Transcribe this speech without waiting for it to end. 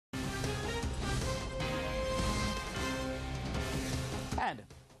And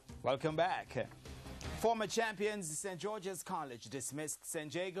welcome back. Former champions St. George's College dismissed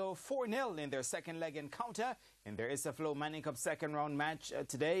St. Jago 4-0 in their second leg encounter in their Isaflo Manning Cup second round match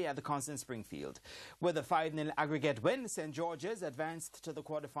today at the Constant Springfield. With a 5-0 aggregate win, St. George's advanced to the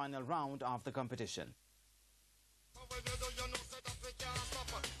quarterfinal round of the competition.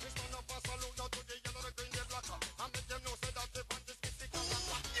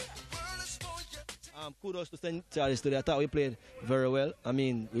 Kudos to St. Charles today. I thought we played very well. I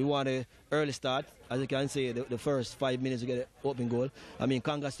mean, we won an early start. As you can see, the first 5 minutes to get an open goal. I mean,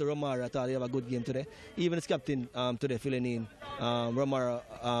 congrats to Romara. I thought he had a good game today. Even his captain today filling in, Romara,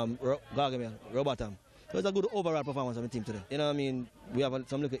 Robotham. It was a good overall performance of the team today. You know, I mean, we have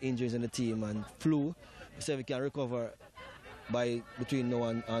some little injuries in the team and flu, so we can recover by between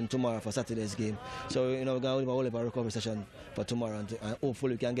now and tomorrow for Saturday's game. So, you know, we're going to have a recovery session for tomorrow and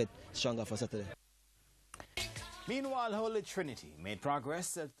hopefully we can get stronger for Saturday. Meanwhile, Holy Trinity made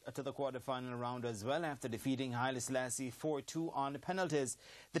progress to the quarterfinal round as well after defeating Haile Selassie 4-2 on penalties.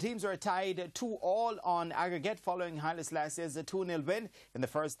 The teams are tied 2-2 on aggregate following Haile Selassie's 2-0 win in the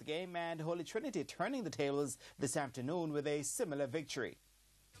first game, and Holy Trinity turning the tables this afternoon with a similar victory.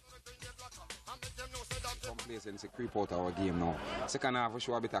 Complacency creep out our game now. Second half, we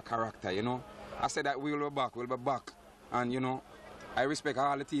show a bit of character, you know. I said that we'll be back. And, you know, I respect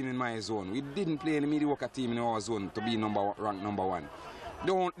all the team in my zone. We didn't play any mediocre team in our zone to be ranked number one.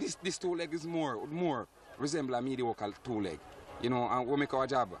 This two leg is more resemble a mediocre two leg. You know, and we make our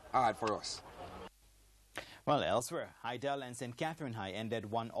job hard for us. Well, elsewhere, Hydel and St. Catherine High ended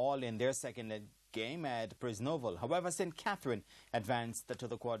 1-1 in their second leg game at Prisnoval. However, St. Catherine advanced to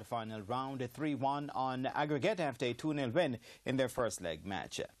the quarterfinal round 3-1 on aggregate after a 2-0 win in their first leg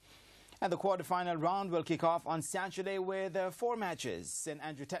match. And the quarterfinal round will kick off on Saturday with 4 matches. St.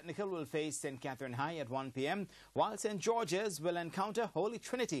 Andrew Technical will face St. Catherine High at 1 p.m, while St. George's will encounter Holy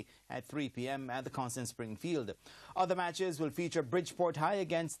Trinity at 3 p.m. at the Constant Springfield. Other matches will feature Bridgeport High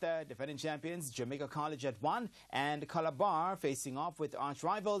against the defending champions Jamaica College at 1, and Calabar facing off with arch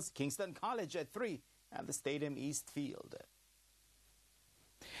rivals Kingston College at 3 at the Stadium East Field.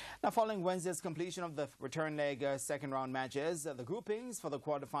 Now, following Wednesday's completion of the return leg second round matches, the groupings for the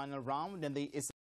quarterfinal round in the